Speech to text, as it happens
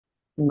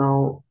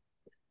Now,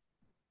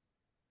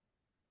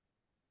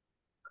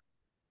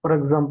 for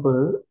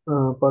example,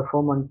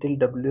 perform until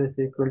ws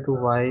equal to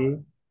y,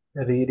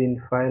 read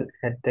in file,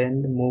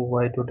 attend, move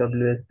y to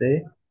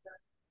wsa.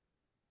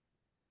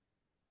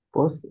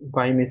 Suppose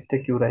by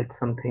mistake you write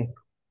something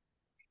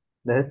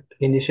that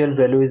initial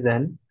value is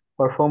n,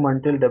 perform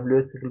until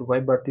ws equal to y,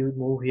 but you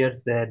move here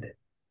z.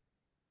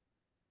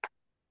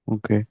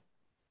 Okay.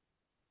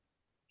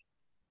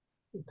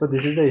 So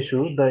this is the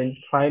issue. The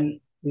file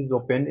is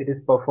open. It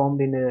is performed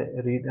in a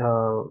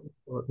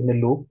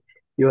loop.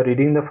 You are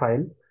reading the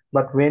file,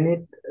 but when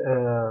it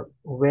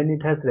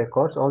has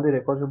records, all the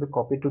records will be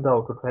copied to the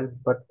output file.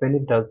 But when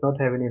it does not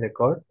have any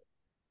record,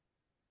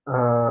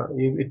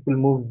 it will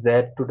move Z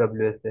to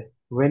WSA.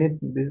 When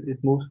it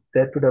moves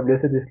Z to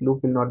WSA, this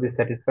loop will not be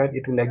satisfied.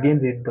 It will again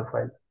read the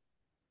file.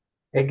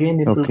 Again,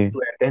 it will Okay.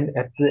 go attend.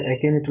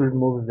 Again, it will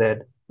move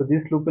Z. So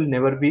this loop will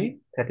never be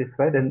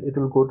satisfied, and it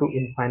will go to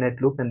infinite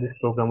loop, and this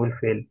program will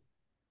fail.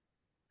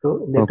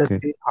 So let us Okay.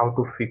 see how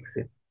to fix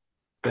it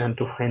and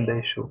to find the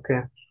issue.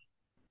 Okay.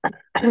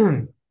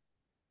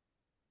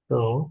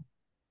 So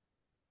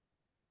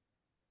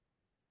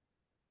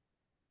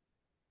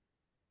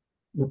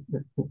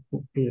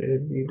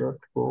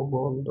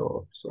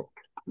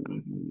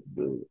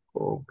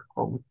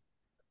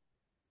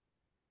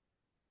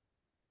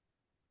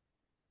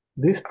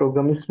this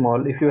program is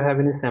small. If you have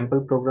any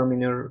sample program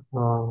in your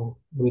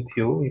with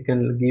you, you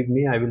can give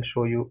me. I will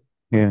show you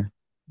Yeah.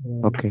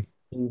 mm, Okay.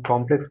 in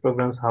complex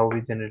programs how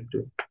we generate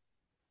it.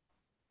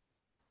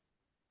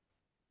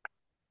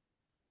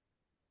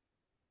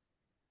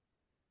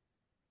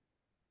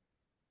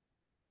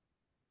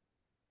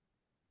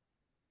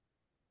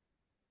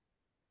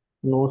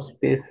 No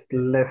space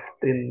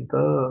left in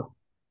the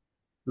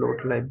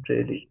float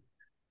library.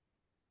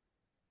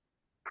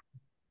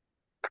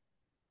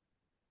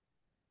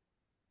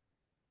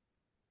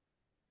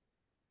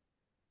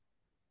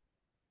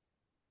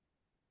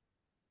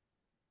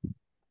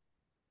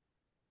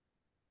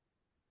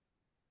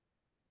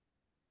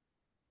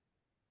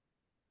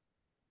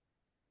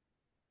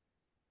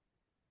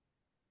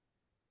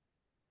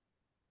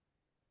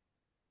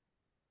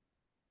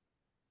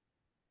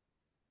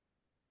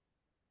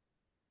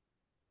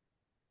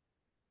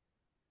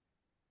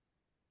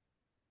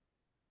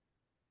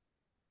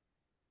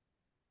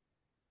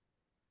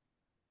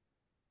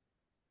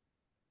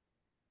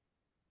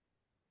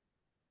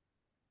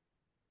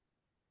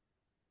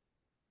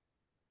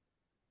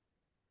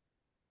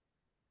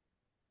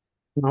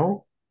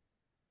 Now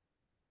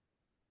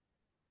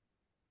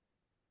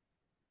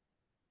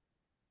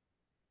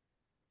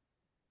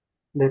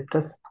let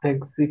us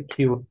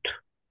execute.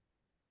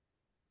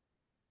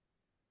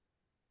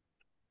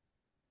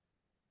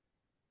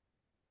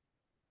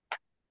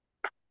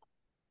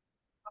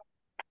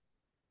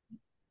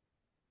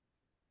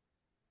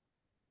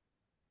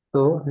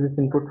 So this is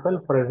input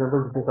file. For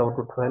example, this is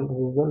output file. This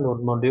is the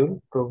node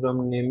module.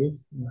 Program name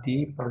is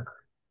debug.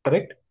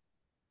 Correct?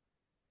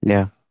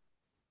 Yeah.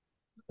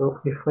 So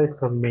if I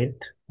submit,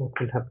 what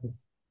will happen?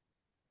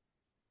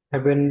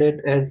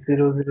 Appended as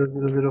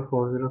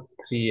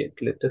 00004038.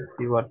 Let us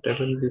see what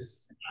happened.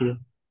 This is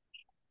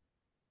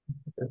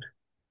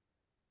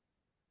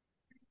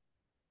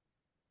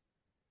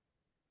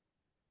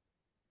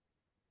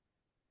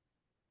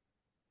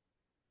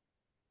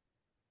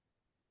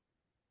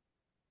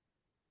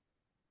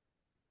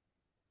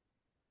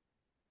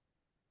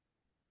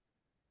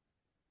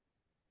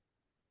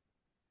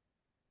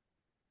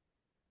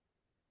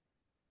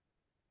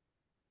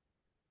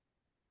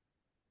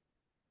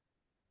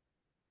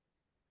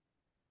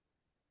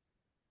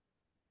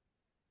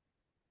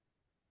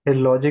a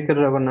logic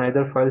error.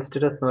 Neither file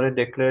status nor a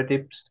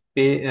declarative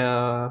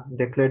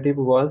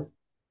was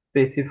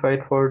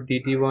specified for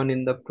DD1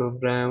 in the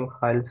program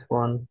files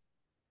one,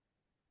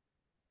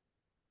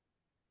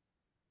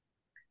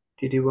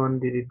 DD1,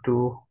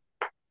 DD2,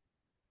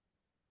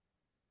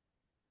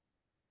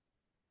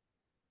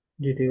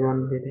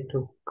 DD1,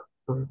 DD2.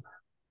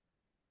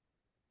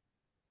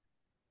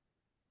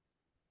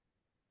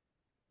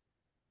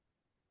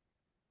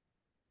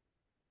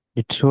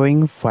 It's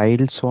showing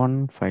files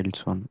on.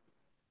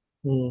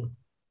 Hmm.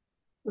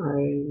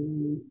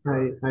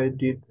 I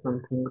did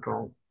something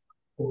wrong.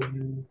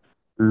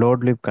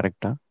 Load lib correct,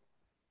 huh?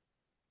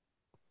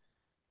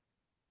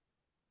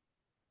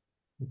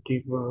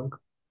 Debug.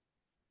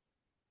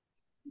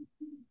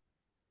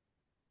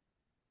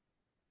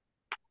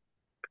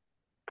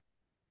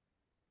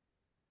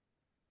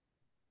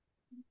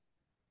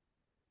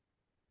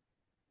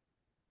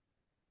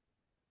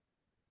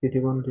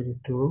 DD1,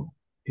 DD2,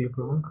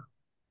 debug.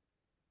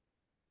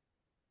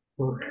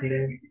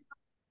 Okay.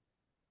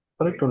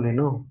 Correct only,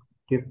 no?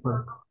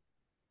 Debug.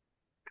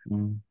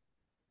 Mm.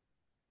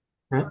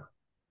 Huh?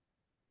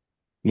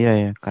 Yeah,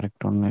 yeah, correct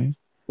only.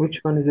 Which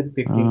one is it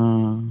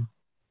picking?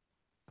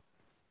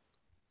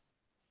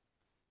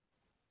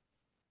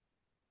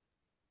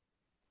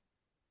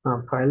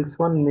 Uh, Files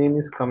one name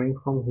is coming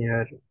from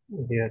here,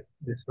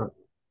 this one.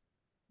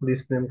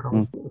 This name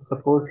comes. mm,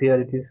 Suppose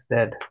here it is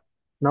Z.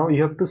 Now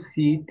you have to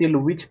see till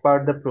which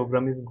part the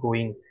program is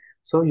going.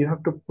 So you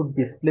have to put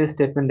display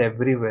statement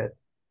everywhere.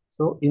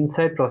 So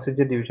inside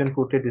procedure division,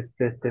 put a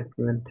display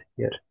statement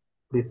here.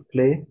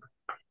 Display,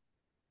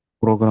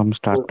 Program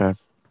started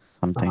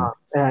something.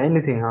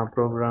 anything,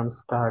 program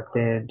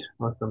started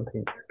or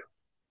something.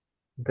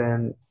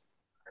 Then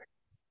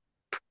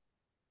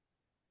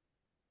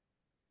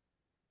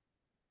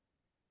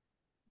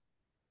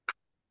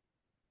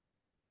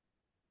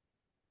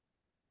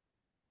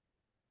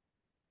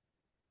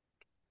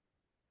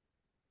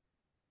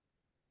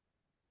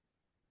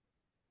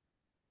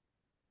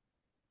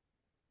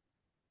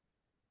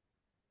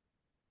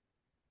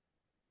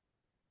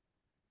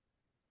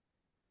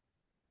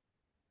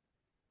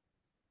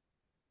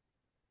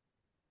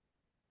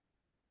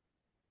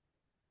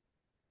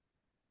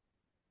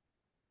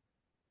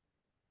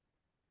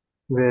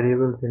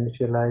variables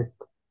initialized,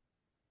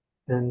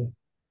 then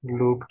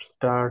loop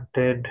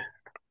started,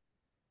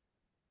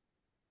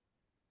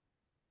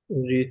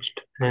 reached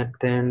at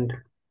end,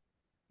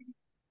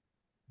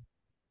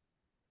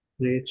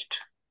 reached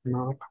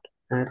not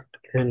at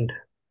end.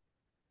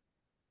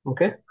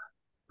 Okay,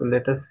 so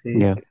let us see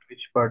Yeah.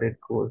 which part it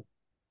goes.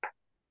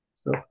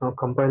 So now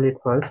compile it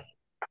first,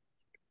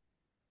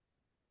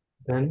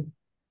 then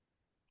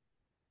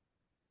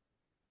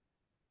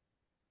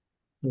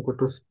go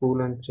to spool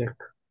and check.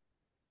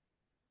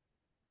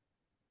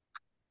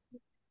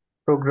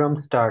 Program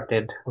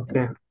started.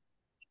 Okay,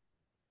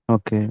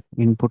 Okay.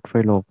 Input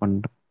file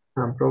opened.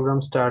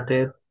 program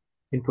started.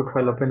 Input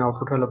file open,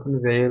 output file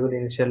open, variable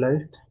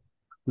initialized,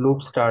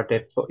 loop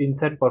started. So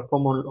inside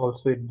perform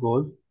also it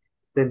goes.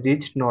 Then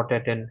reach not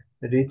at end,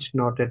 reach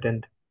not at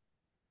end.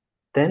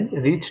 Then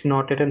reach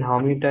not at end. How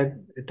many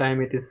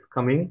time it is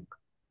coming?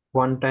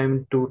 One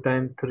time, two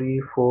time,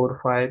 three, four,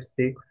 five,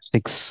 six.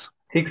 6.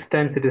 6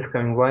 times it is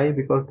coming. Why?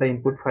 Because the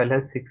input file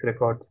has 6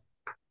 records.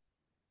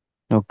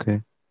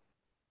 Okay.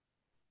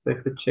 So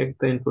if you check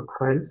the input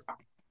file,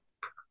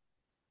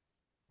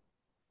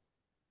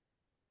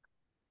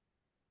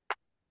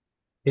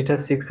 it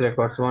has 6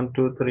 records. One,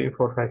 two, three,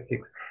 four, five,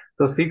 six.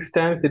 So 6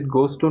 times it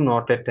goes to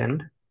not at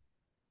end.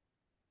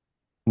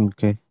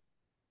 Okay.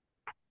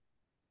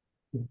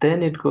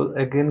 Then it goes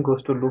again,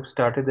 goes to loop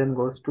started, then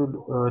goes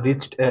to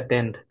reached at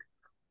end.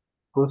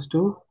 Goes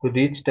to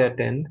reached at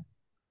end.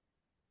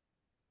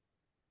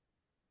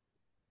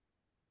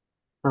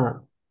 Uh,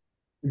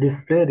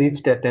 display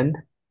reached at end.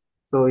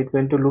 So it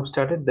went to loop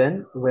started.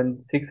 Then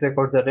when 6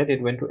 records are read,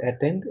 it went to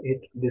attend.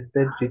 It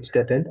displayed reached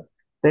attend.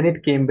 Then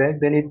it came back.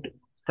 Then it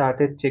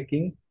started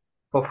checking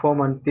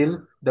perform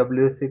until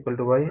ws equal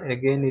to y.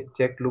 Again it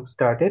checked loop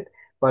started.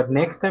 But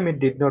next time it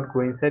did not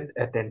go inside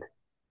attend.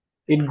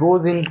 It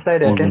goes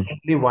inside attend Okay.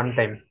 only one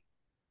time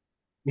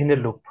in a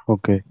loop.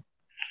 Okay.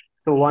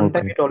 So one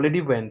time Okay. it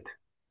already went.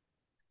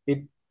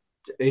 It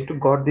it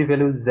got the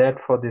value z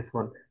for this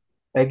one.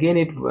 Again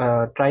it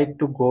tried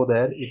to go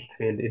there, it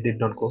failed, it did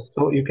not go.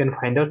 So you can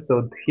find out.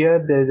 So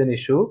here there is an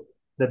issue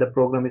that the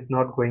program is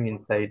not going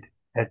inside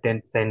at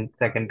 10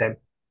 second time,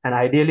 and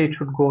ideally it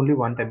should go only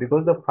one time,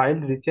 because the file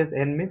reaches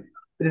end means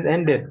it is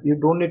ended. You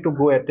don't need to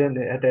go attend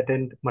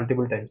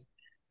multiple times.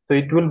 So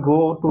it will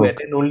go to Okay.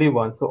 attend only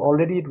once. So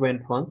already it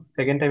went once.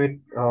 Second time it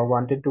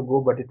wanted to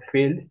go, but it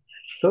failed.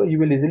 So you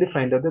will easily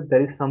find out that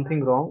there is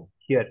something wrong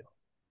here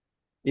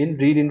in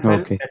read in file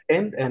Okay.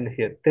 attend and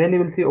here. Then you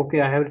will see,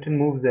 okay, I have written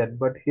move z,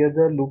 but here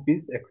the loop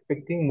is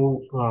expecting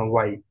move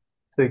y.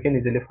 So you can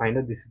easily find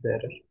out this is the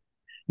error.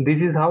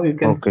 This is how you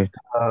can Okay.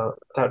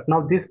 start.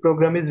 Now this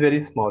program is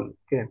very small.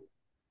 Okay,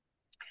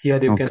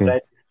 here you can Okay.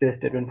 write display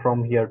statement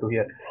from here to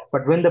here.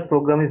 But when the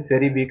program is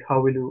very big,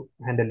 how will you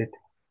handle it?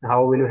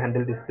 How will you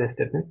handle display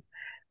statement?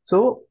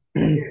 So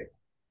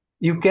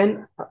you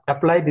can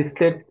apply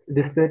display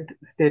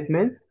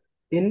statements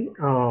in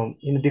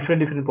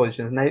different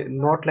positions.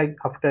 Not like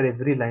after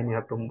every line you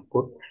have to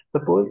put.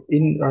 Suppose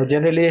in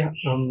generally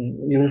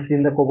you will see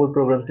in the COBOL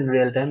programs in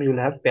real time, you will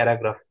have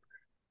paragraphs.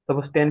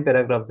 Suppose 10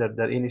 paragraphs are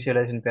there: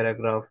 initialization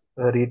paragraph,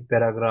 read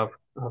paragraph,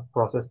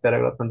 process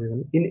paragraph, and this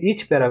one. In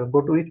each paragraph,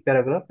 go to each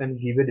paragraph and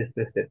give a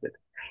display statement.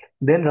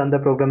 Then run the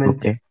program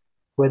and check Okay.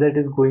 whether it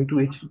is going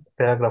to each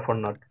paragraph or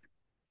not.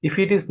 If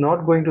it is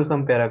not going to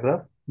some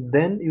paragraph,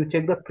 then you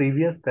check the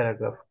previous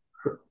paragraph.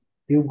 So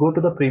you go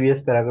to the previous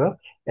paragraph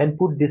and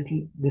put this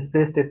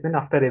display statement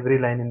after every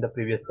line in the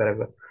previous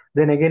paragraph.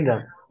 Then again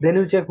run. Then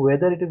you check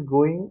whether it is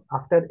going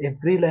after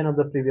every line of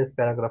the previous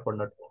paragraph or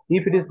not.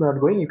 If it is not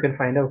going, you can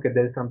find out, okay,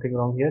 there is something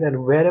wrong here,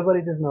 and wherever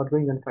it is not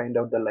going, you can find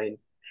out the line.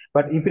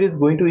 But if it is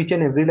going to each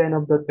and every line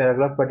of the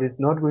paragraph, but it's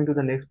not going to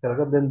the next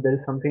paragraph, then there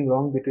is something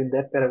wrong between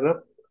that paragraph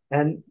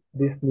and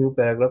this new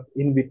paragraph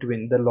in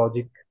between, the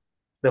logic,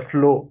 the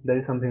flow, there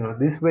is something wrong.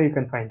 This way you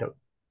can find out,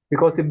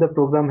 because if the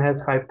program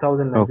has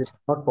 5,000 lines, Okay. it's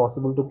not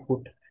possible to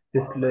put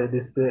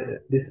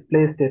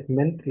display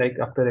statement like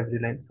after every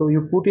line. So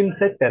you put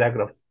inside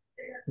paragraphs.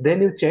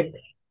 Then you check.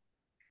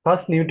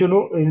 First you need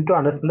to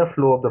understand the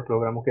flow of the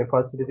program. Okay,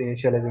 first it is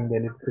initializing,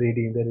 then it's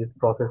reading, then it's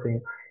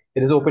processing,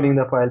 it is opening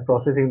the file,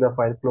 processing the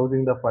file,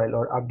 closing the file,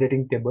 or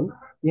updating table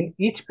in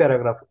each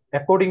paragraph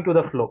according to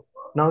the flow.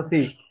 Now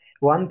see,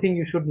 One thing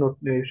you should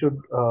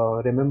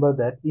remember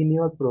that in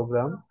your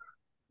program,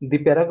 the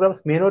paragraphs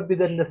may not be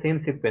there in the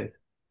same sequence.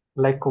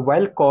 Like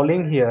while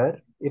calling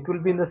here, it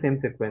will be in the same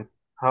sequence,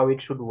 how it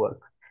should work.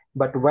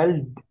 But while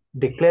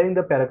declaring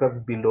the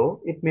paragraphs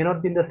below, it may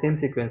not be in the same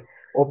sequence.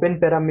 Open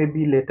para may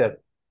be later,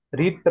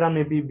 read para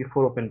may be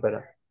before open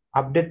para,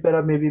 update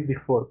para may be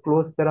before,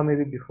 close para may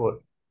be before,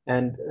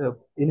 and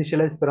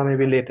initialize para may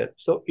be later.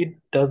 So it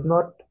does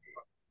not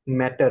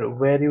matter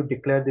where you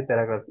declare the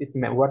paragraphs.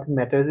 What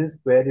matters is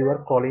where you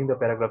are calling the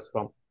paragraphs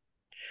from.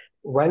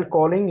 While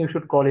calling, you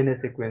should call in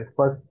a sequence.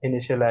 First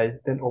initialize,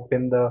 then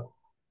open the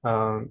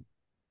um,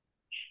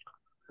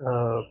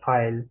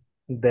 file,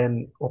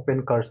 then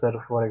open cursor,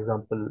 for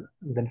example,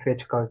 then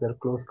fetch cursor,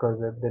 close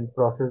cursor, then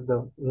process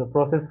the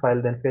process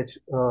file, then fetch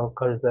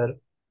cursor,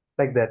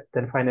 like that.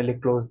 Then finally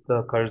close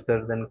the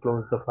cursor, then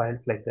close the files,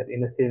 like that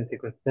in the same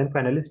sequence. Then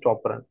finally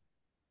stop run.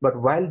 But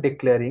while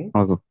declaring,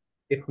 Okay.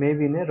 it may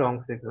be in a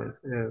wrong sequence,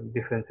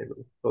 different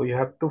sequence. So you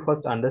have to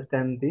first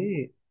understand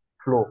the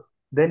flow.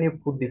 Then you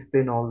put display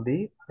in all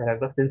the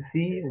paragraphs and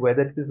see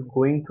whether it is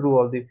going through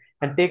all the,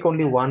 and take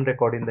only one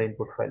record in the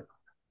input file.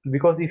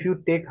 Because if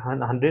you take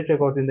 100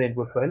 records in the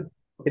input file,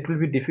 it will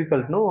be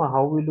difficult. No,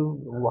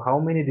 how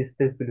many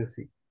displays will you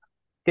see?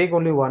 Take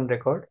only one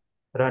record,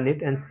 run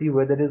it and see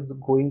whether it is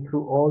going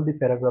through all the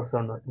paragraphs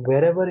or not.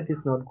 Wherever it is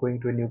not going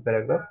to a new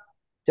paragraph,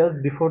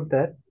 just before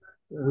that,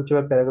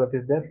 whichever paragraph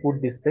is there,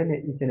 put display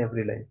in each and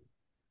every line.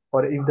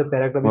 Or if the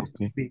paragraph is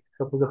Okay. big,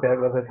 suppose the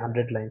paragraph has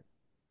 100 lines,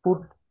 put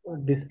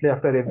display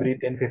after every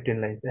 10-15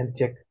 lines and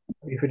check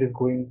if it is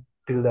going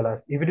till the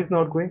last. If it is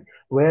not going,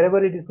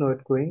 wherever it is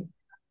not going,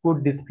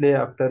 put display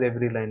after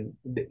every line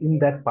in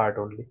that part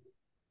only.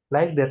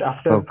 Like that,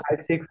 after Okay.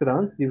 5-6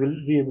 runs, you will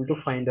be able to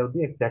find out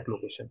the exact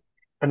location.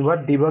 And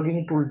what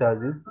debugging tool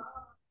does is,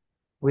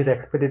 with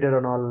Expeditor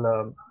and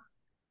all,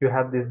 you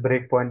have this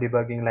breakpoint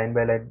debugging, line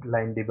by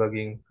line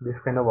debugging, this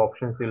kind of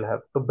options you'll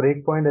have. So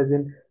breakpoint, as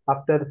in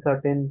after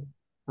certain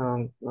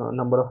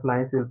number of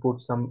lines, you'll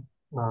put some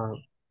uh,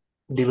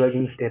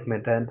 debugging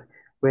statement, and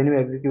when you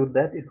execute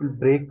that, it will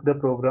break the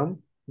program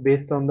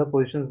based on the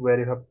positions where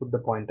you have put the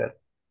pointer,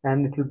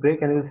 and it will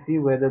break and you'll see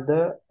whether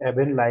the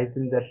event lies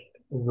in that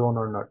zone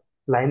or not.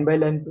 Line by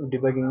line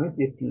debugging means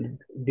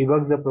it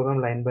debugs the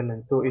program line by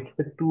line, so it's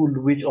the tool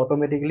which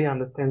automatically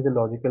understands the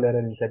logical error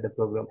inside the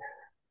program.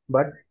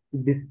 But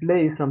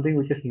display is something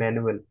which is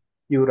manual.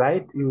 You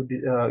write, you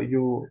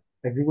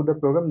execute the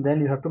program,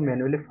 then you have to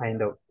manually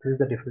find out. This is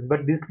the difference.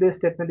 But display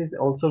statement is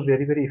also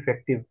very, very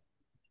effective.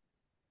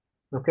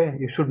 Okay,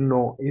 you should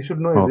know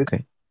every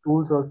Okay.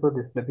 tools also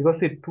display, because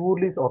the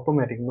tool is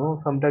automatic. No,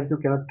 sometimes you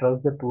cannot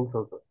trust the tools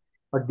also,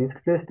 but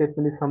display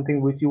statement is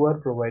something which you are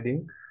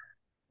providing.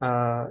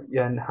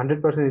 Yeah, and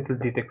 100% it will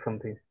detect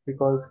something,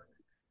 because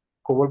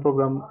COBOL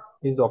program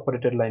is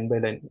operated line by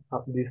line,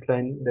 this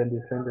line, then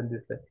this line, then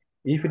this line.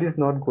 If it is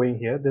not going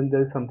here, then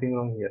there is something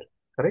wrong here.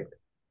 Correct.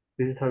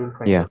 This is how you'll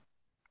find Yeah. out.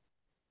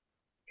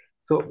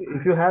 So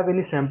if you have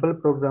any sample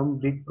program,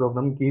 big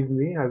program, give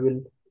me.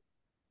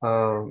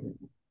 Um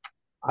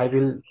I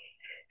will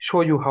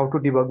show you how to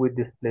debug with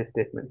display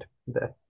statement there.